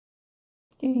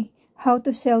Okay, how to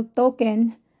sell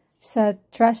token sa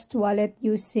Trustwallet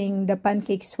using the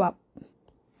Pancakeswap.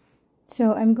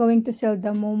 So I'm going to sell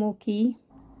the Momo key.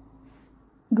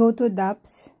 Go to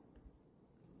DAPPS.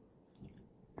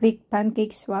 Click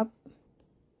Pancakeswap.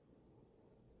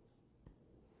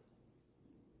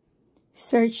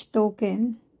 Search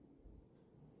token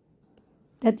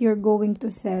that you're going to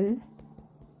sell.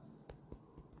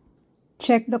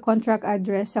 Check the contract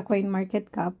address sa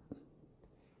CoinMarketCap.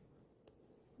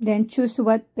 Then choose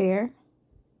what pair.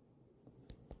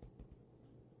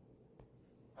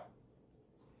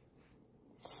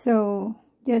 So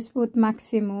just put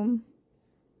maximum.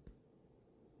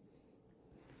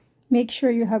 Make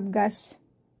sure you have gas.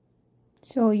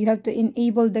 So you have to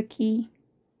enable the key.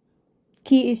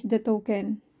 Key is the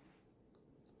token.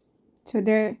 So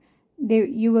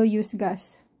you will use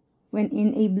gas when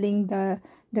enabling the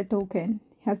token.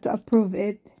 You have to approve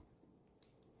it.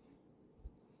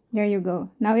 There you go.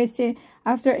 Now it's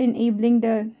after enabling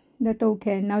the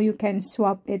token, now you can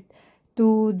swap it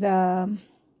to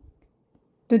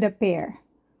the pair.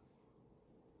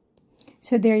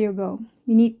 So there you go.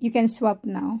 You can swap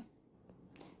now.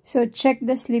 So check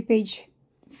the slippage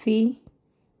fee.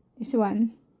 This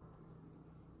one.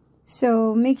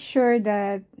 So make sure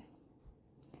that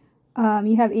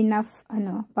you have enough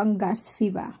pang gas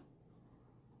fee ba.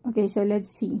 Okay, so let's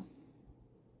see.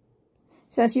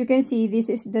 So as you can see, this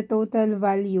is the total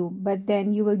value, but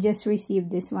then you will just receive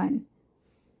this one,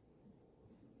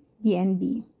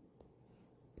 BNB.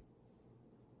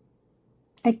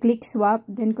 I click swap,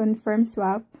 then confirm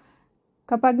swap.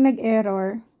 Kapag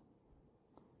nag-error,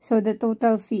 so the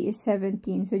total fee is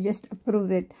 17, so just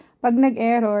approve it. Pag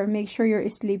nag-error, make sure your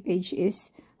slippage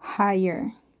is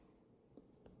higher.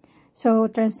 So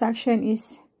transaction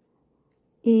is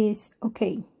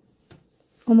okay.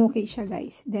 Okay siya,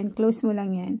 guys. Then close mo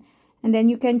lang yan. And then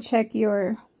you can check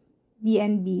your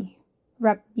BNB,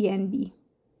 wrap BNB.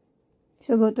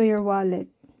 So go to your wallet.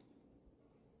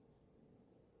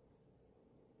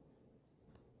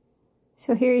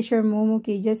 So here is your Momo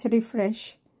key. Just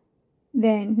refresh.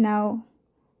 Then now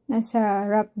nasa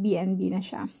wrap BNB na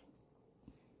siya.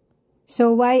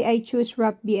 So why I choose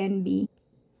wrap BNB?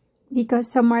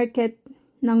 Because sa market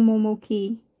ng Momo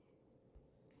key,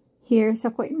 here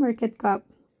sa CoinMarketCap,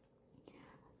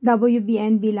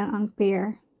 WBNB lang ang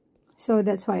pair. So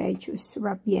that's why I choose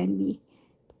wrap BNB.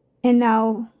 And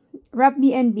now, wrap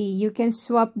BNB, you can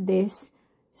swap this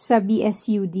sa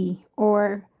BSUD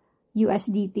or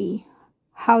USDT.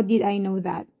 How did I know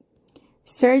that?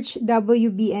 Search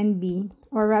WBNB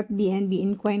or wrap BNB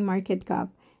in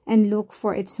CoinMarketCap and look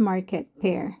for its market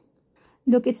pair.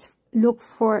 Look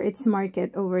for its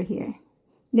market over here.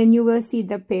 Then you will see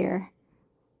the pair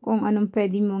kung anong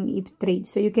pwede mong i-trade.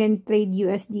 So you can trade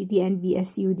USDT and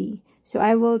BSUD. So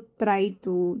I will try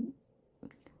to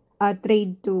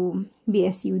trade to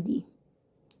BSUD.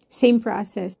 Same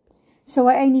process. So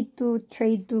why I need to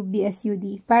trade to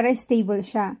BSUD? Para stable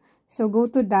siya. So go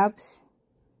to DAPPS,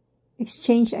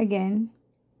 exchange again,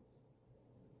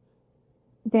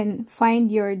 then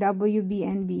find your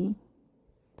WBNB,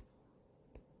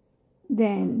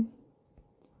 then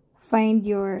find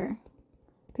your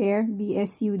pair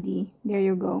BSUD. There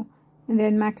you go. And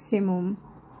then maximum.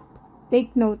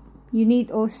 Take note, you need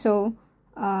also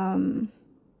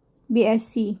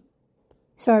BNB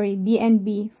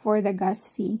for the gas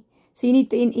fee. So you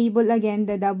need to enable again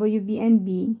the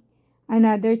WBNB,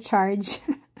 another charge.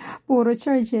 Puro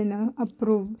charge,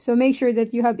 approve. So make sure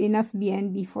that you have enough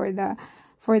BNB for the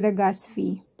gas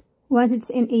fee. Once it's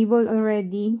enabled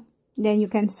already, then you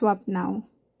can swap now.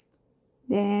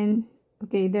 Then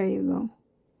okay, there you go.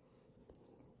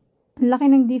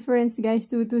 Laki ng difference, guys.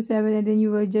 227 and then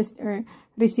you will just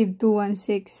receive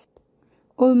 216.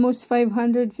 Almost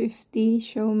 550.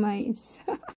 Show my